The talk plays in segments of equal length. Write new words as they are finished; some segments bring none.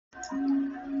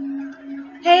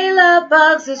Hey love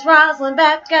bugs, it's Roslynn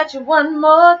back at you one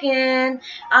more again.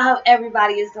 I hope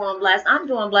everybody is doing blessed. I'm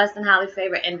doing blessed and highly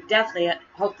favored, and definitely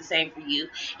hope the same for you.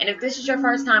 And if this is your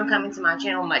first time coming to my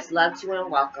channel, much love to you and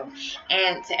welcome.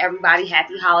 And to everybody,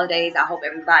 happy holidays. I hope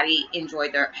everybody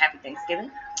enjoyed their happy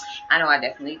Thanksgiving. I know I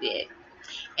definitely did.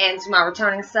 And to my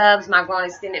returning subs, my growing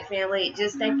extended family,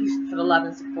 just thank you for the love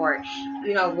and support.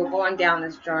 You know, we're going down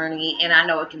this journey, and I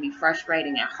know it can be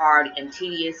frustrating and hard and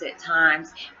tedious at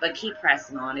times, but keep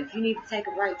pressing on. If you need to take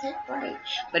a break, take a break.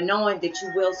 But knowing that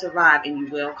you will survive and you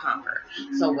will conquer.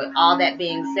 So with all that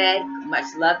being said, much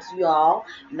love to you all.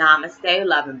 Namaste,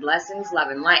 love and blessings, love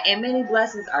and light, and many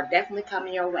blessings are definitely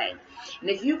coming your way.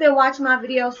 And if you've been watching my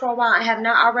videos for a while and have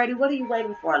not already, what are you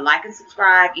waiting for? Like and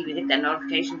subscribe. Even hit that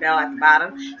notification bell at the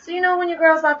bottom so you know when your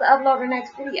girl's about to upload her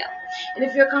next video. And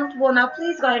if you're comfortable now,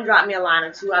 please go ahead and drop me a line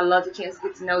or two. I love the chance to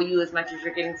get to know you as much as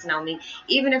you're getting to know me,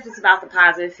 even if it's about the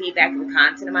positive feedback of the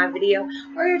content of my video,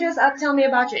 or you're just up telling me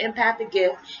about your empathic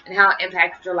gift and how it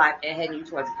impacted your life and heading you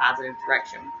towards a positive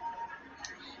direction.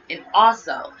 And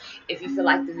also, if you feel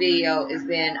like the video has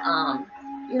been,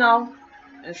 you know,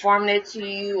 informative to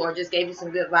you or just gave you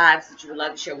some good vibes that you would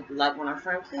love to share with a loved one or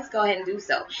friend, please go ahead and do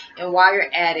so. And while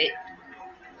you're at it,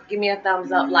 give me a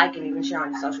thumbs up, like, and even share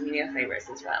on your social media favorites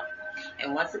as well.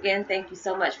 And once again, thank you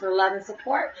so much for the love and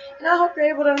support. And I hope you're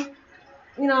able to,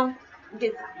 you know,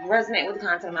 resonate with the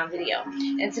content of my video.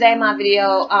 And today my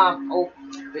video,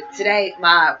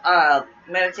 my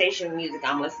meditation music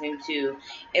I'm listening to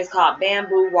is called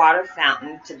Bamboo Water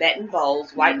Fountain, Tibetan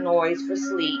Bowls, White Noise for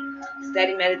Sleep,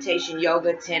 Steady Meditation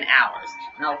Yoga 10 Hours.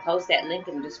 And I'll post that link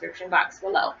in the description box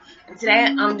below. And today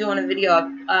I'm doing a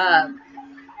video of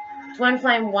Twin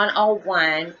Flame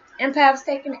 101, Empaths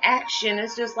Taking Action.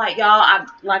 It's just like, y'all, I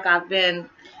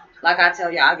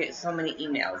tell y'all, I get so many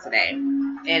emails today,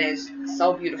 and it's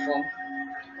so beautiful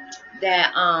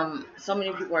that so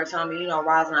many people are telling me, you know,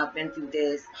 Roslynn, I've been through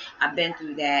this, I've been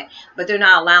through that, but they're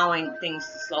not allowing things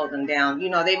to slow them down. You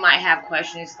know, they might have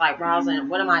questions like, Roslynn,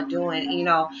 what am I doing? You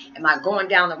know, am I going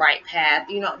down the right path?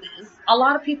 You know, a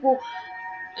lot of people,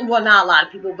 well, not a lot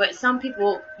of people, but some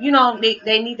people, you know,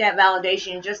 they need that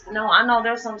validation just to know. I know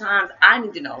there's sometimes I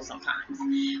need to know sometimes,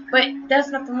 but there's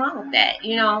nothing wrong with that,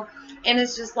 you know. And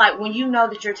it's just like when you know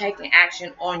that you're taking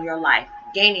action on your life,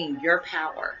 gaining your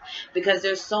power, because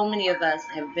there's so many of us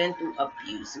have been through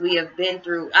abuse. We have been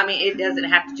through, I mean, it doesn't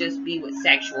have to just be with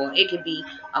sexual. It could be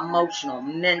emotional,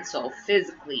 mental,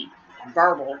 physically,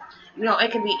 verbal. You know,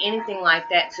 it can be anything like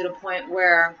that, to the point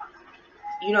where,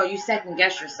 you know, you second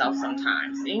guess yourself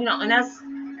sometimes. And, you know, and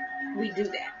we do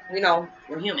that. You know,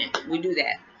 we're human. We do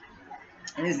that.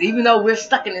 And it's, even though we're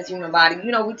stuck in this human body,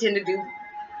 you know, we tend to do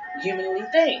humanly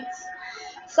things.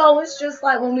 So it's just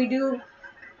like when we do,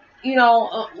 you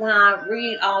know, when I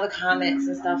read all the comments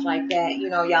and stuff like that, you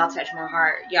know, y'all touch my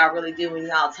heart. Y'all really do. And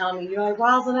y'all tell me, you know,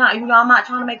 Roslynn, you know, I'm not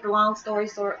trying to make the long story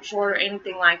short or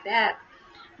anything like that.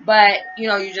 But, you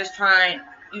know, you're just trying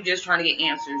to get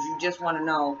answers. You just want to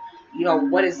know, you know,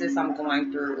 what is this I'm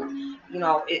going through? You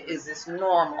know, is this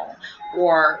normal?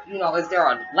 Or, you know, is there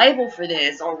a label for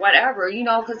this or whatever? You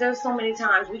know, because there's so many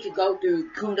times we could go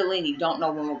through Kundalini, don't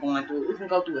know when we're going through it. We can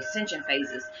go through ascension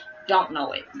phases, don't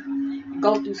know it.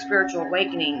 Go through spiritual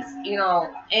awakenings, you know,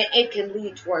 and it can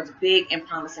lead towards big and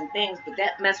promising things, but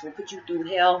that mess will put you through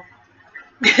hell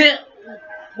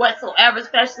whatsoever,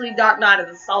 especially dark night of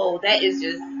the soul. That is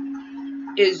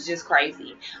just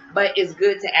crazy. But it's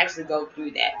good to actually go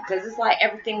through that, because it's like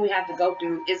everything we have to go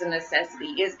through is a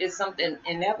necessity. It's something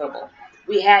inevitable.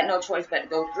 We had no choice but to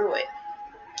go through it.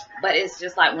 But it's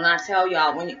just like when I tell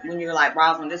y'all, when you're like,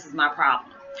 Roslynn, this is my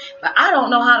problem, but I don't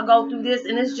know how to go through this,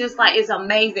 and it's just like, it's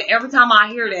amazing every time I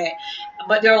hear that.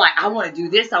 But they're like, I want to do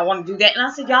this, I want to do that, and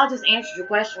I said, y'all just answered your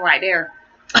question right there.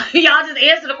 Y'all just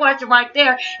answer the question right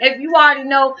there. If you already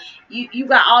know you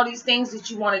got all these things that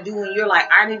you want to do, and you're like,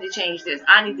 I need to change this,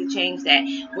 I need to change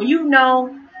that. When you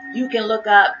know, you can look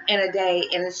up in a day,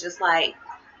 and it's just like,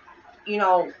 you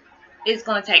know, it's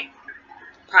going to take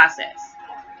process.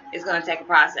 It's going to take a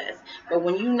process. But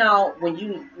when you know, when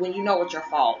you know what your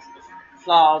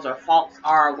flaws or faults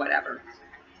are or whatever,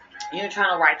 you're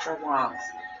trying to right your wrongs,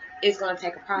 it's going to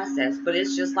take a process. But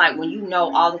it's just like when you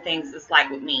know all the things, it's like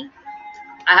with me.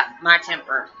 My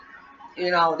temper,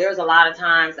 you know, there's a lot of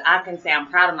times I can say I'm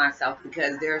proud of myself,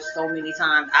 because there's so many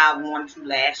times I want to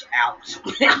lash out.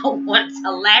 I want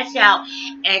to lash out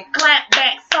and clap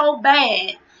back so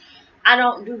bad. I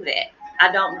don't do that.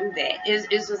 I don't do that.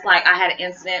 It's just like I had an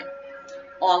incident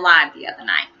on live the other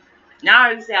night. Now I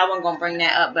already said I wasn't going to bring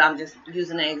that up, but I'm just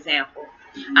using an example.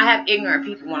 I have ignorant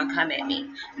people want to come at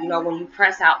me. You know, when you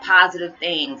press out positive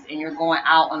things and you're going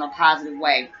out on a positive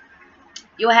way,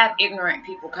 You'll have ignorant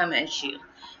people coming at you,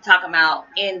 talking about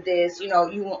in this, you know,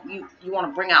 you want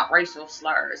to bring out racial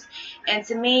slurs. And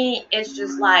to me, it's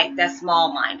just like that's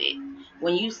small-minded.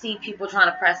 When you see people trying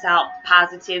to press out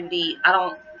positivity, I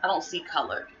don't see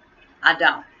color. I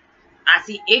don't. I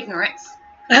see ignorance.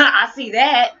 I see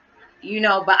that, you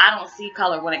know, but I don't see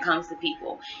color when it comes to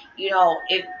people. You know,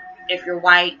 if you're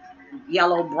white,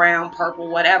 yellow, brown, purple,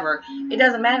 whatever, it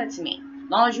doesn't matter to me.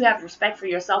 As long as you have respect for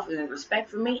yourself and respect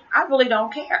for me, I really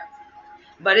don't care.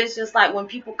 But it's just like when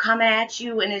people come at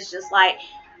you, and it's just like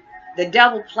the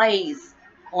devil plays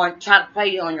on, try to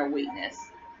play on your weakness.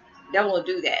 The devil will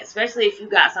do that, especially if you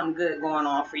got something good going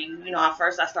on for you. You know, at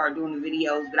first I started doing the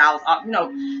videos, but I was, you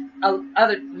know,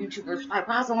 other YouTubers like,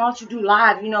 Roslynn, why don't you do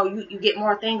live? You know, you get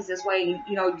more things this way.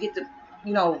 You know, you get to,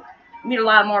 you know, meet a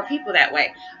lot more people that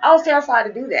way. I was terrified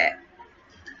to do that,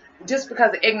 just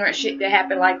because of ignorant shit that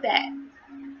happened like that.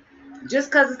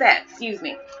 Just because of that, excuse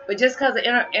me. But just because of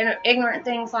ignorant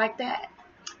things like that.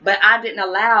 But I didn't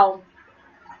allow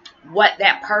what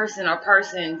that person or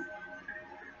person's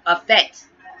effect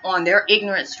on their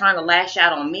ignorance trying to lash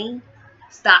out on me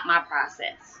stop my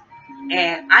process.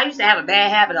 And I used to have a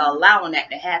bad habit of allowing that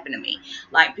to happen to me.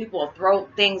 Like, people will throw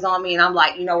things on me, and I'm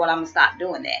like, you know what, I'm going to stop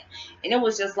doing that. And it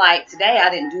was just like, today I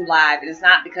didn't do live. And it's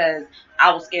not because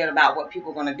I was scared about what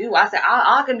people are going to do. I said,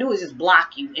 all I can do is just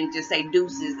block you and just say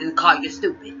deuces and call you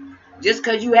stupid. Just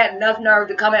because you had enough nerve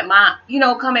to come at my, you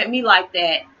know, come at me like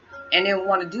that and then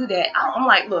want to do that. I'm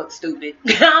like, look, stupid.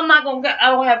 I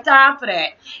don't have time for that.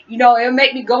 You know, it'll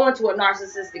make me go into a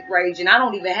narcissistic rage, and I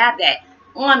don't even have that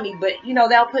on me, but you know,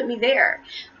 they'll put me there.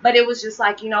 But it was just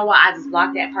like, you know what, I just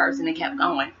blocked that person and kept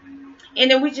going.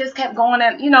 And then we just kept going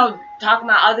and, you know, talking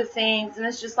about other things. And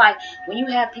it's just like, when you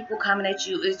have people coming at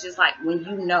you, it's just like when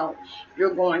you know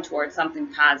you're going towards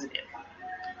something positive,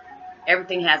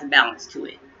 everything has a balance to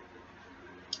it.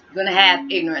 You're going to have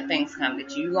ignorant things coming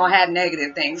at you. You're going to have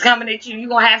negative things coming at you. You're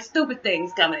going to have stupid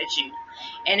things coming at you.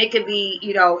 And it could be,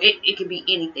 you know, it could be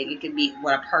anything. It could be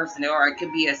what a person, or it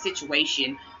could be a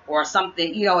situation or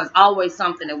something. You know, it's always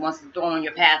something that wants to throw on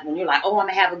your path when you're like, oh, I'm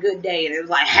going to have a good day. And it was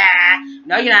like, ha,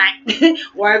 no, you're not.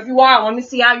 Or if you are, let me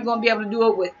see how you're going to be able to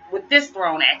do it with this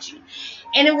thrown at you.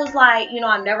 And it was like, you know,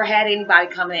 I never had anybody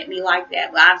coming at me like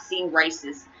that. But I've seen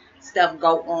racist stuff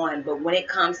go on. But when it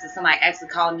comes to somebody actually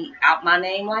calling me out my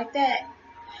name like that,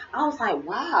 I was like,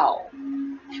 wow,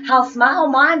 how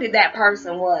smile-minded that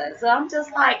person was. So I'm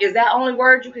just like, is that the only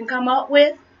word you can come up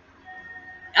with?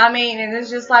 I mean, and it's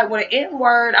just like with an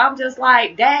N-word, I'm just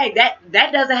like, dang,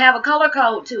 that doesn't have a color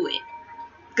code to it.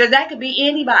 Because that could be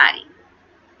anybody.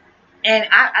 And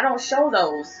I don't show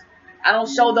those. I don't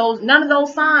show those, none of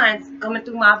those signs coming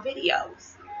through my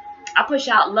videos. I push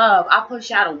out love. I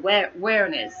push out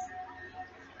awareness.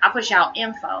 I push out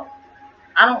info.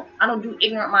 I don't do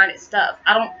ignorant-minded stuff.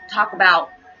 I don't talk about,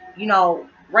 you know,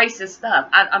 racist stuff.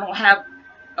 I don't have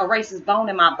a racist bone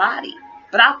in my body.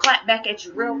 But I'll clap back at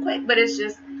you real quick. But it's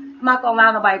just, I'm not going to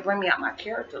allow nobody to bring me out my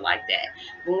character like that.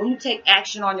 But when you take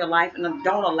action on your life and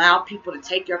don't allow people to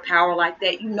take your power like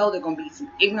that, you know they're going to be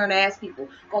some ignorant-ass people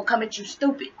going to come at you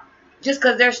stupid. Just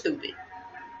because they're stupid.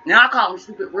 Now, I call them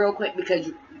stupid real quick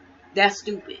because that's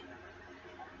stupid.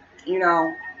 You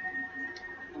know,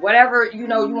 whatever, you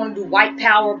know, you want to do white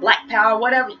power, black power,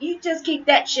 whatever, you just keep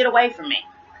that shit away from me.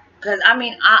 Because, I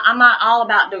mean, I'm not all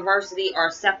about diversity or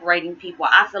separating people.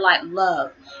 I feel like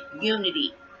love,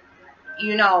 unity,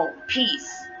 you know,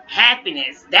 peace,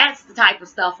 happiness. That's the type of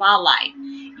stuff I like.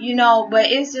 You know, but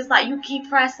it's just like you keep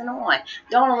pressing on.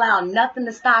 Don't allow nothing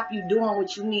to stop you doing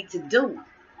what you need to do.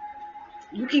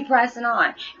 You keep pressing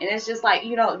on. And it's just like,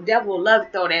 you know, the devil will love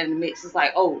to throw that in the mix. It's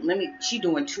like, oh, she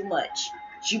doing too much.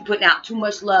 She putting out too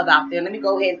much love out there. Let me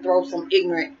go ahead and throw some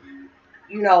ignorant,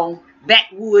 you know,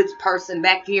 backwoods person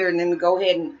back here, and then go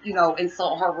ahead and, you know,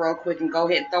 insult her real quick and go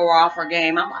ahead and throw her off her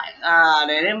game. I'm like, that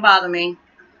didn't bother me.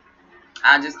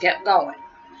 I just kept going.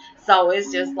 So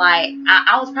it's just like,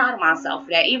 I was proud of myself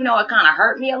for that. Even though it kind of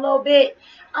hurt me a little bit,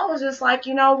 I was just like,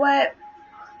 you know what?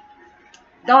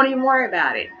 Don't even worry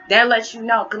about it. That lets you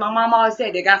know. Because my mom always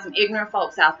said there got some ignorant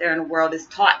folks out there in the world that's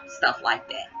taught stuff like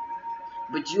that.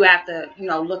 But you have to, you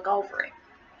know, look over it.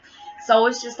 So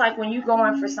it's just like when you're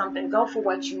going for something, go for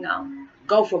what you know.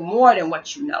 Go for more than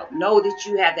what you know. Know that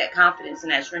you have that confidence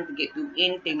and that strength to get through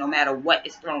anything, no matter what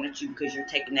is thrown at you, because you're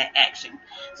taking that action.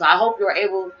 So I hope you're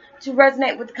able to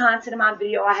resonate with the content of my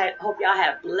video. Hope y'all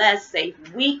have a blessed, safe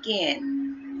weekend.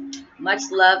 Much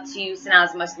love to you. Send out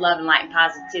as much love and light and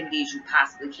positivity as you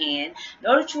possibly can.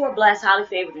 Know that you are blessed, highly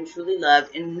favored, and truly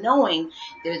loved. And knowing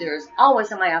that there's always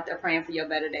somebody out there praying for your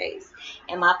better days.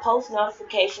 And my post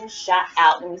notifications shot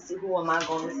out. Let me see, who am I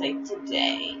going to say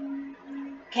today?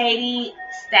 Katie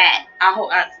Stat. I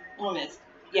hope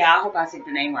I said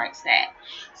the name right, Stat.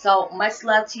 So much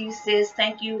love to you, sis.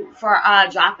 Thank you for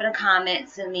dropping a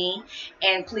comment to me.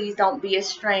 And please don't be a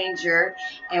stranger.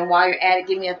 And while you're at it,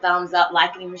 give me a thumbs up,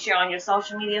 like, and even share on your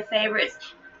social media favorites.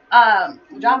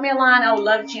 Drop me a line. I would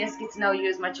love a chance to get to know you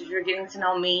as much as you're getting to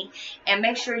know me. And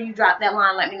make sure you drop that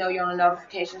line. Let me know you're on the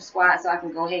notification squad so I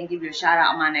can go ahead and give you a shout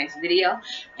out on my next video.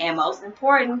 And most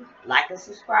important, like and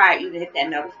subscribe. Even hit that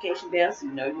notification bell so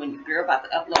you know when you're about to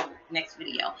upload the next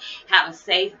video. Have a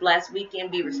safe, blessed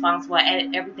weekend. Be responsible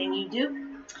at everything you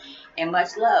do. And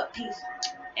much love. Peace.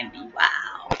 And be wild.